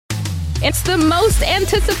It's the most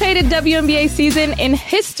anticipated WNBA season in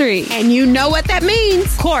history. And you know what that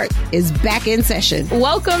means. Court is back in session.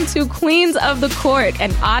 Welcome to Queens of the Court,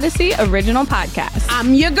 an Odyssey original podcast.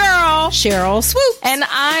 I'm your girl, Cheryl Swoop. And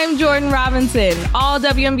I'm Jordan Robinson. All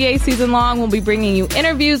WNBA season long, we'll be bringing you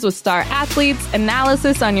interviews with star athletes,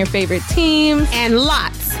 analysis on your favorite teams, and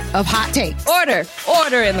lots of hot takes.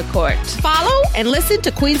 Order in the court. Follow and listen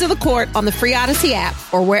to Queens of the Court on the free Odyssey app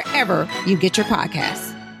or wherever you get your podcasts.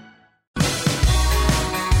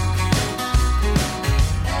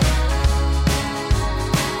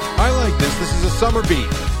 I like this. This is a summer beat.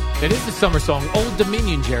 It is the summer song, Old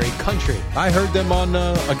Dominion, Jerry, country. I heard them on,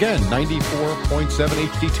 again, 94.7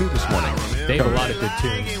 HD2 this morning. They have a lot of good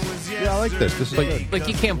tunes. Yeah, I like this. This is good. Like,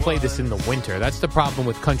 you can't play this in the winter. That's the problem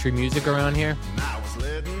with country music around here.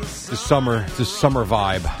 It's a summer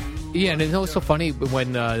vibe. Yeah, and it's also funny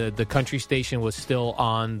when the country station was still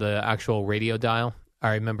on the actual radio dial.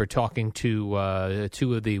 I remember talking to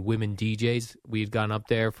two of the women DJs. We had gone up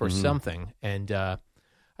there for something, and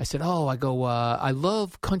I said, I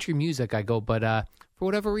love country music. I go, but for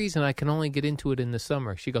whatever reason, I can only get into it in the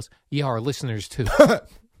summer. She goes, yeah, our listeners too.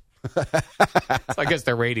 So I guess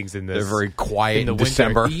their ratings in this. They're very quiet in the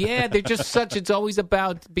December. Winter. Yeah, they're just it's always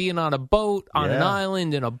about being on a boat, on an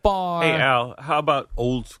island, in a bar. Hey, Al, how about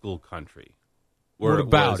old school country? What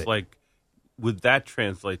about it? Like, would that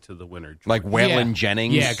translate to the winter? Like Waylon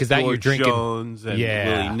Jennings? Yeah, because that you're George drinking. Jones and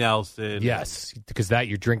Willie Nelson. Yes, because that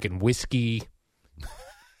you're drinking whiskey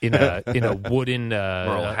in a wooden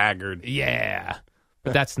Merle Haggard. Yeah,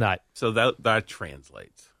 but that's not. So that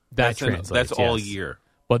translates. That translates. That's all yes. year.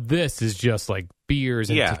 But this is just like beers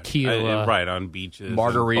and tequila. Right, on beaches.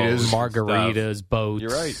 Margaritas, boats. You're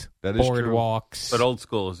right. That is boardwalks. But old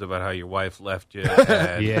school is about how your wife left you.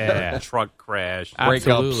 And Yeah. your truck crashed.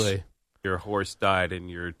 Absolutely. Your horse died and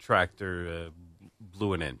your tractor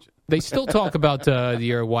blew an engine. They still talk about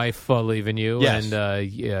your wife leaving you. Yes.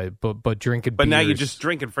 And but drinking But beers. now you just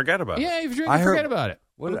drink and forget about it. Yeah, you drink and forget about it.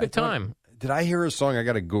 What a good I thought- time. Did I hear a song? I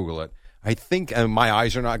got to Google it. I think my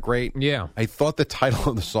eyes are not great. Yeah. I thought the title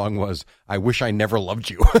of the song was "I Wish I Never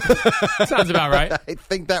Loved You." Sounds about right. I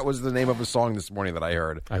think that was the name of a song this morning that I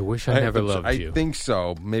heard. I wish I never loved you. I think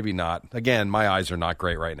so. Maybe not. Again, my eyes are not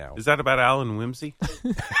great right now. Is that about Alan Whimsy?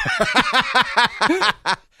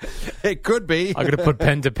 It could be. I'm going to put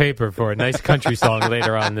pen to paper for a nice country song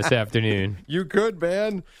later on this afternoon. You could,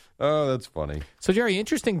 man. Oh, that's funny. So, Jerry,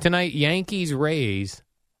 interesting tonight, Yankees-Rays.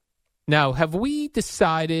 Now, have we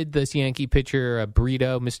decided this Yankee pitcher,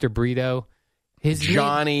 Brito, Mr. Brito? His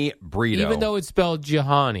Johnny name, Brito. Even though it's spelled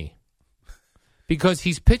Jahani. Because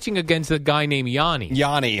he's pitching against a guy named Yanni.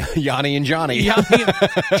 Yanni and Johnny.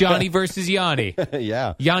 Johnny versus Yanni.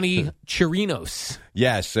 Yeah. Yanni Chirinos.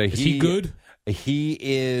 Yes. Is he good? He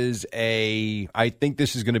is I think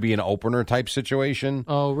this is going to be an opener type situation.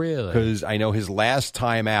 Oh, really? Because I know his last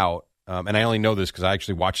time out, and I only know this because I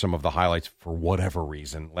actually watched some of the highlights for whatever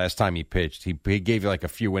reason. Last time he pitched, he gave you like a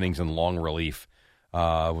few innings in long relief.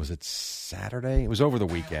 Was it Saturday? It was over the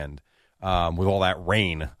weekend with all that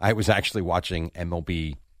rain. I was actually watching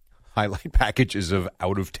MLB highlight packages of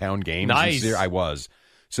out-of-town games. Nice. I was.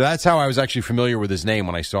 So that's how I was actually familiar with his name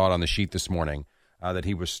when I saw it on the sheet this morning that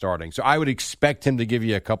he was starting. So I would expect him to give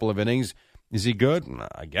you a couple of innings. Is he good?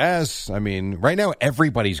 I guess. I mean, right now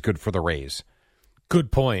everybody's good for the Rays.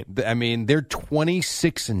 Good point. I mean, they're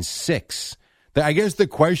 26-6. I guess the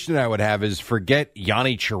question I would have is forget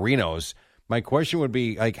Yanni Chirinos. My question would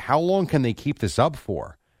be, like, how long can they keep this up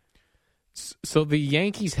for? So the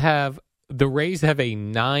Rays have a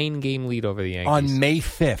 9-game lead over the Yankees. On May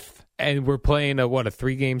 5th. And we're playing a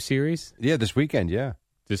 3-game series? Yeah, this weekend, yeah.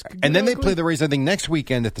 And then they play the Rays, I think, next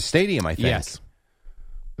weekend at the stadium, I think. Yes.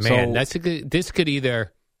 Man, so, this could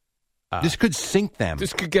either... this could sink them.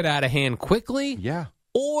 This could get out of hand quickly. Yeah.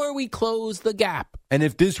 Or we close the gap. And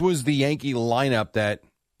if this was the Yankee lineup that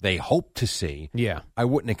they hope to see, I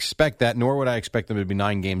wouldn't expect that, nor would I expect them to be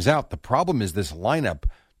 9 games out. The problem is this lineup,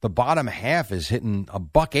 the bottom half is hitting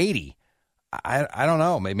 $180. I don't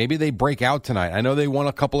know. Maybe they break out tonight. I know they won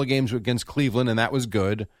a couple of games against Cleveland, and that was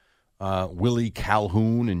good. Willie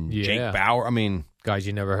Calhoun and Jake Bauer. I mean, guys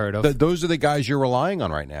you never heard of. Those are the guys you're relying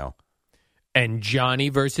on right now. And Johnny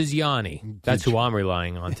versus Yanni. That's who I'm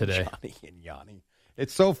relying on today. Johnny and Yanni.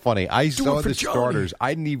 It's so funny. I saw the starters.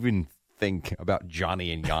 I didn't even think about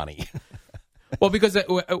Johnny and Yanni. Well, because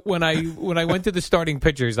when I went to the starting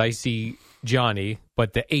pitchers, I see Johnny,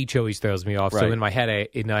 but the H always throws me off. Right. So in my head, I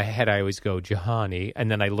always go Jahani,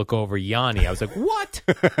 and then I look over Yanni. I was like, what?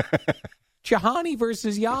 Jahani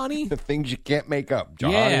versus Yanni? The things you can't make up.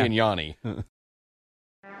 Jahani and Yanni.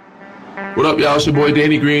 What up, y'all? It's your boy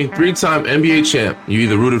Danny Green, 3-time NBA champ. You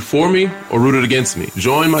either rooted for me or rooted against me.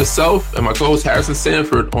 Join myself and my co-host Harrison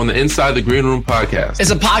Sanford on the Inside the Green Room podcast.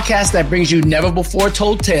 It's a podcast that brings you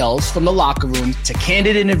never-before-told tales from the locker room to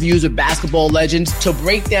candid interviews with basketball legends to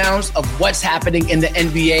breakdowns of what's happening in the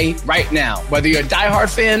NBA right now. Whether you're a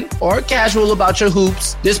diehard fan or casual about your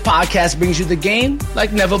hoops, this podcast brings you the game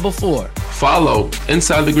like never before. Follow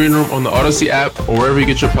Inside the Green Room on the Odyssey app or wherever you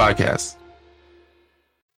get your podcasts.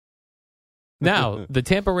 Now, the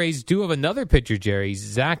Tampa Rays do have another pitcher, Jerry,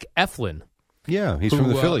 Zach Eflin. Yeah, he's from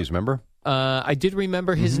the Phillies, remember? I did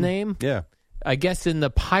remember his name. Yeah. I guess in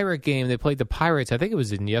the Pirate game, they played the Pirates. I think it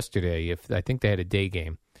was in yesterday. I think they had a day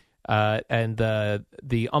game. And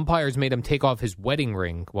the umpires made him take off his wedding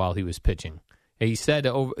ring while he was pitching. He said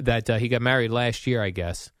that he got married last year, I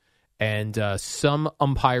guess. And some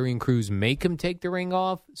umpiring crews make him take the ring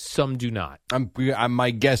off. Some do not.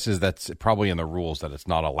 My guess is that's probably in the rules that it's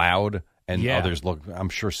not allowed. And yeah. Others look, I'm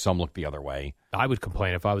sure some look the other way. I would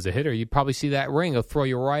complain if I was a hitter. You'd probably see that ring. It'll throw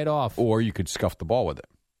you right off. Or you could scuff the ball with it.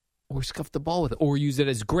 Or use it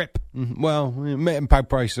as grip. Mm-hmm. Well, I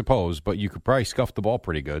probably suppose, but you could probably scuff the ball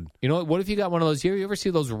pretty good. You know what if you got one of those? You ever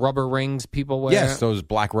see those rubber rings people wear? Yes, those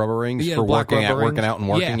black rubber rings for working out and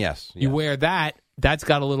working. Yeah. Yes. You wear that. That's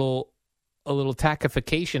got a little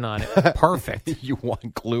tackification on it. Perfect. You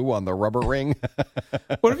want glue on the rubber ring?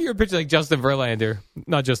 What if you're a pitcher like Justin Verlander?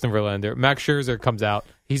 Not Justin Verlander. Max Scherzer comes out.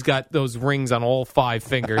 He's got those rings on all 5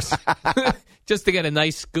 fingers just to get a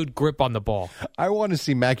nice, good grip on the ball. I want to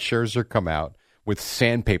see Max Scherzer come out with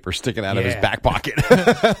sandpaper sticking out of his back pocket.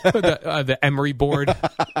 the emery board.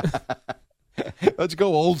 Let's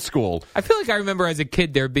go old school. I feel like I remember as a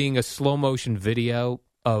kid there being a slow motion video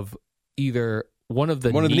of either one of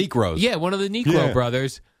the Negroes. Yeah, one of the Negro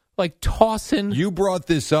brothers, like tossing. You brought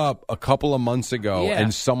this up a couple of months ago,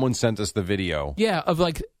 and someone sent us the video. Yeah, of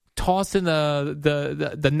like tossing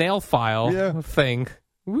the nail file thing.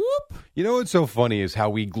 Whoop. You know what's so funny is how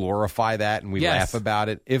we glorify that and we laugh about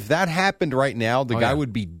it. If that happened right now, the guy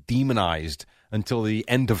would be demonized until the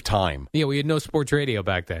end of time. Yeah, we had no sports radio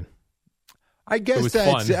back then. I guess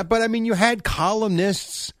that's fun. But I mean, you had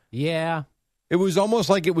columnists. Yeah. It was almost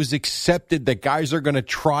like it was accepted that guys are going to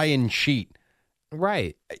try and cheat.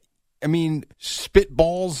 Right. I mean,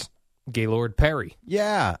 spitballs. Gaylord Perry.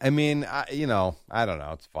 Yeah. I mean, I don't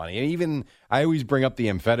know. It's funny. And even I always bring up the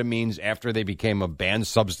amphetamines after they became a banned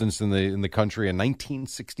substance in the country in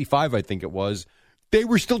 1965, I think it was. They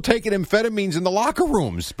were still taking amphetamines in the locker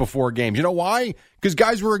rooms before games. You know why? Because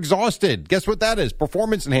guys were exhausted. Guess what that is?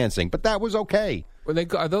 Performance enhancing. But that was okay.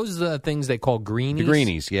 Are those things they call greenies? The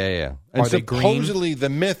greenies, yeah. And supposedly the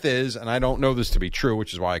myth is, and I don't know this to be true,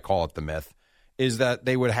 which is why I call it the myth, is that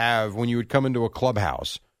they would have, when you would come into a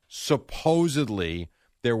clubhouse, supposedly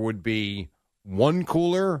there would be one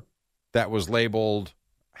cooler that was labeled,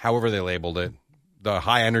 however they labeled it, the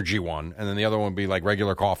high energy one, and then the other one would be like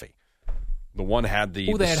regular coffee. The one had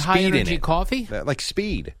the they had speed high in energy it. coffee? Like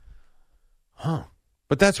speed. Huh.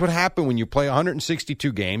 But that's what happened when you play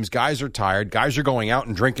 162 games. Guys are tired. Guys are going out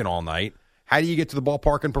and drinking all night. How do you get to the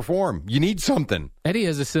ballpark and perform? You need something. Eddie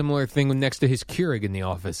has a similar thing next to his Keurig in the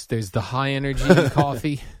office. There's the high energy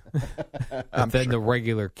coffee, and then the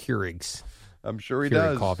regular Keurigs. I'm sure he Keurig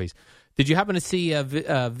does. Coffees. Did you happen to see a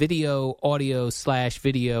video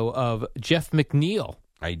of Jeff McNeil?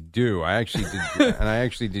 I do. I actually did, and I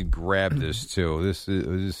actually did grab this too.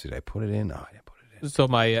 Did I put it in? No, I didn't put it in. So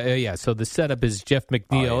so the setup is Jeff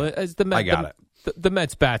McNeil as the I got it. The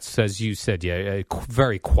Mets bats, as you said,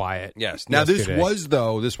 very quiet. Yes. Now yesterday.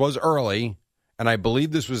 this was early, and I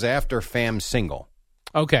believe this was after Fam's single.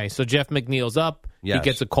 Okay, so Jeff McNeil's up. Yes. He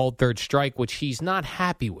gets a called third strike, which he's not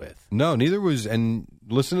happy with. No, neither was. And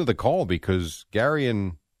listen to the call because Gary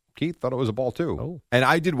and Keith thought it was a ball too. Oh. And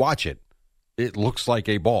I did watch it. It looks like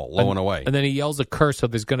a ball, low and away. And then he yells a curse, so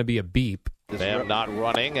there's going to be a beep. Bam not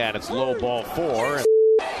running, and it's low ball 4.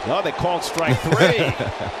 No, they called strike 3.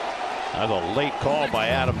 That's a late call by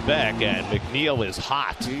Adam Beck, and McNeil is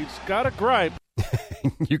hot. He's got a gripe.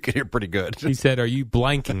 You can hear pretty good. He said, "Are you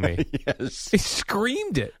blanking me?" Yes. He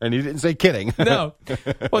screamed it. And he didn't say kidding. No.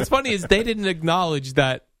 What's funny is they didn't acknowledge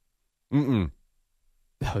that. Mm-mm.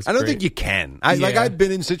 That was I don't great. think you can. I've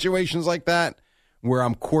been in situations like that where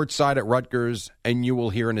I'm courtside at Rutgers and you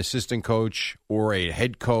will hear an assistant coach or a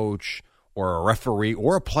head coach or a referee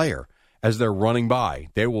or a player as they're running by.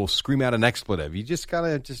 They will scream out an expletive. You just got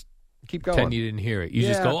to just keep going. Pretend you didn't hear it. You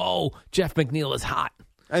just go, "Oh, Jeff McNeil is hot."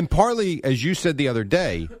 And partly, as you said the other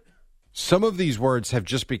day, some of these words have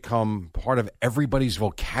just become part of everybody's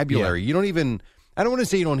vocabulary. You don't even, I don't want to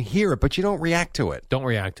say you don't hear it, but you don't react to it. Don't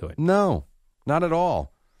react to it. No, not at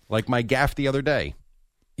all. Like my gaffe the other day.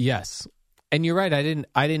 Yes. And you're right. I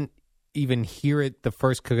didn't even hear it the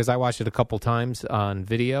first because I watched it a couple times on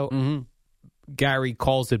video. Mm-hmm. Gary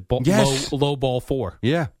calls it low ball 4.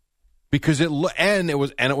 Yeah, because it was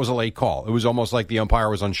a late call. It was almost like the umpire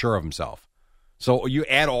was unsure of himself. So you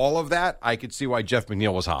add all of that, I could see why Jeff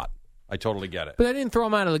McNeil was hot. I totally get it. But I didn't throw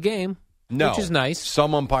him out of the game, which is nice.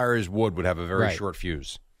 Some umpires would have a very short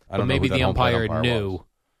fuse. I don't know maybe who that the umpire knew. was.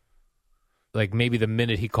 Like maybe the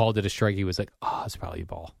minute he called it a strike, he was like, "Oh, it's probably a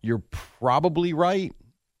ball." You're probably right,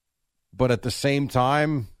 but at the same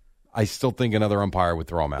time, I still think another umpire would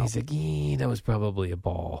throw him out. He's like, that was probably a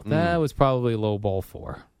ball. That was probably low ball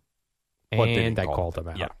 4. But and I called him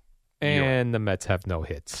out. Yeah. And the Mets have no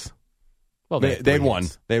hits. Well, they'd won.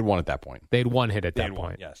 They'd won at that point. They'd one hit at that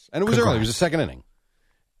point. Yes. And it was early. It was the second inning.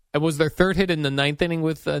 And was their third hit in the ninth inning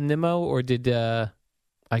with Nimmo, or did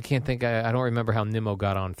I can't think. I don't remember how Nimmo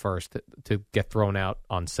got on first to get thrown out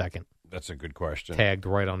on second. That's a good question. Tagged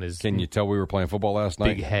right on his. Can you tell we were playing football last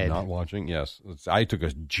night? Big head. Not watching. Yes, I took a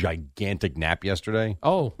gigantic nap yesterday.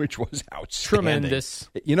 Oh, which was outstanding. Tremendous.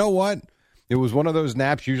 You know what? It was one of those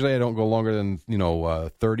naps. Usually, I don't go longer than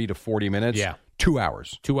 30 to 40 minutes. Yeah, 2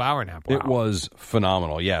 hours. 2 hour nap. Wow. It was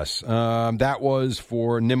phenomenal. Yes, that was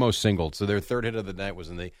for Nimmo singled. So their third hit of the night was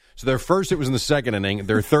in the. So their first hit was in the second inning.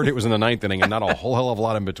 Their third hit was in the ninth inning, and not a whole hell of a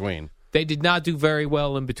lot in between. They did not do very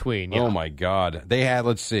well in between. Yeah. Oh my God! They had.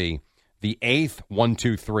 Let's see. The 8th, 1,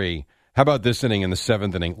 2, 3. How about this inning in the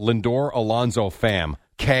 7th inning? Lindor, Alonso, Pham.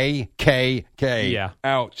 K. Yeah.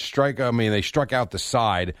 Out. They struck out the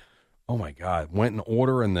side. Oh, my God. Went in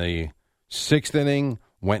order in the 6th inning.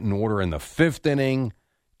 Went in order in the 5th inning.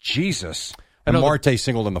 Jesus. And Marte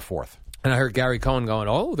singled in the 4th. And I heard Gary Cohen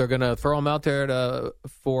going, they're going to throw him out there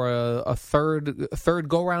for a third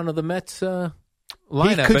go-round of the Mets lineup.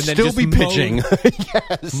 He could and then still just be pitching.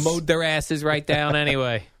 Yes. Mowed their asses right down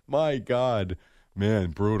anyway. My God. Man,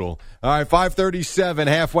 brutal. All right, 5:37,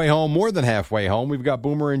 halfway home, more than halfway home. We've got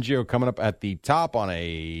Boomer and Gio coming up at the top on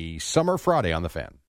a summer Friday on the Fan.